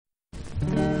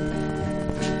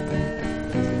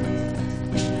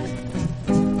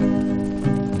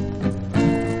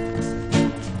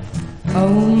Oh,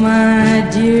 my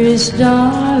dearest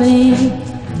darling,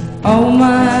 oh,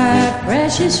 my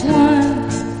precious one,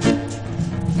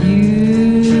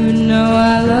 you know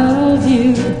I love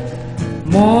you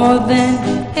more than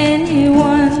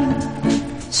anyone.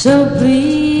 So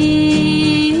please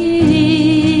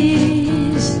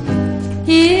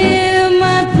hear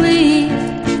my plea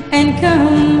and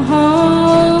come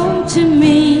home to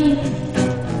me,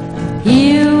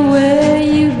 here where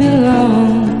you belong.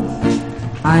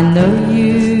 I know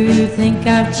you think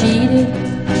I've cheated,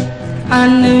 I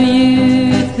know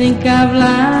you think I've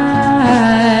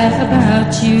lied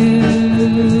about you.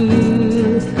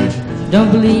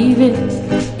 Don't believe it,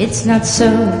 it's not so.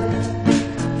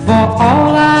 For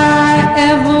all I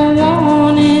ever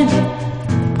wanted,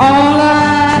 all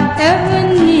I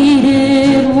ever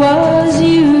needed was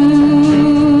you.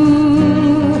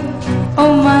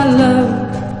 Oh, my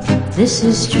love, this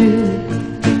is true.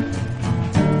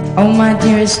 Oh, my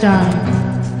dearest darling,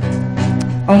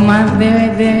 oh, my very,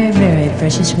 very, very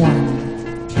precious one.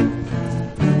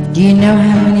 Do you know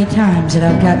how many times that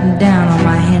I've gotten down on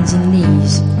my hands and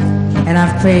knees and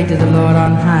I've prayed to the Lord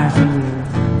on high for you?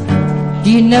 Do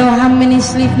you know how many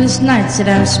sleepless nights that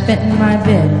I've spent in my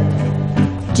bed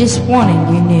just wanting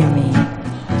you near me?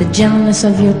 The gentleness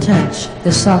of your touch,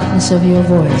 the softness of your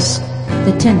voice,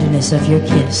 the tenderness of your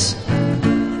kiss.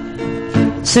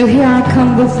 So here I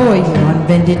come before you on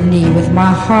bended knee with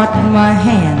my heart in my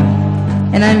hand,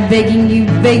 and I'm begging you,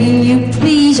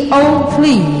 please, oh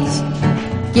please,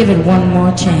 give it one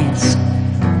more chance.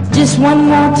 Just one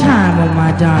more time, oh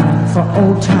my darling, for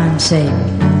old time's sake.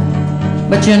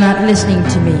 But you're not listening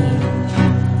to me,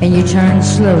 and you turn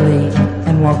slowly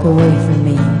and walk away from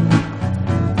me.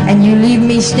 And you leave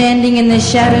me standing in the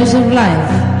shadows of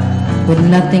life with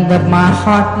nothing but my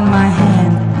heart in my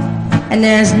hand. And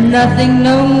there's nothing,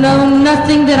 no,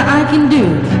 nothing that I can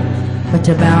do but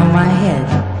to bow my head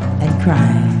and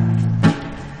cry.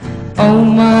 Oh,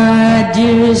 my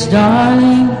dearest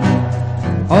darling,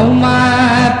 oh,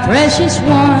 my precious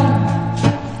one,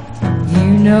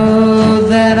 you know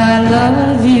that I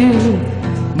love you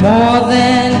more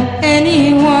than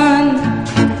anyone.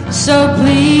 So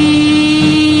please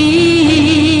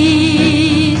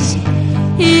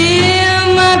hear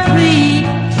my plea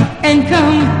and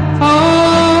come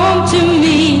home to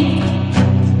me,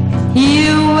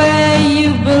 here where you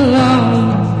belong.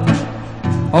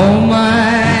 Oh,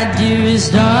 my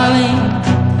dearest darling,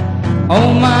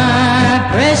 oh, my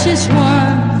precious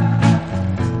one,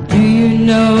 do you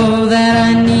know that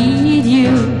I need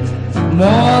you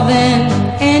more than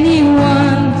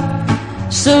anyone?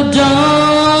 So don't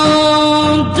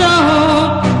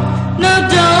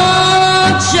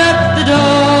shut the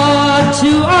door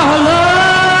to our love.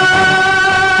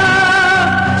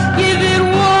 Give it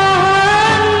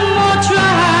one more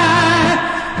try.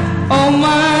 Oh,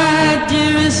 my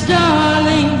dearest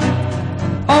darling,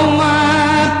 oh,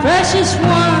 my precious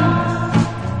one,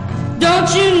 don't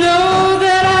you know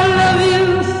that I love you?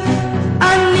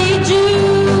 I need you.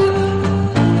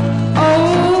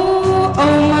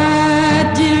 Oh,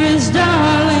 my dearest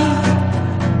darling,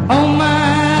 oh,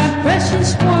 my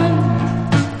precious one,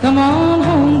 come on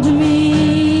home to me.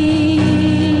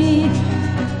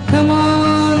 Come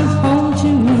on home to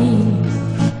me.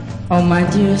 Oh, my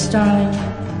dearest darling,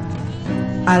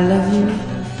 I love you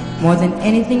more than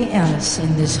anything else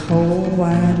in this whole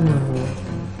wide world.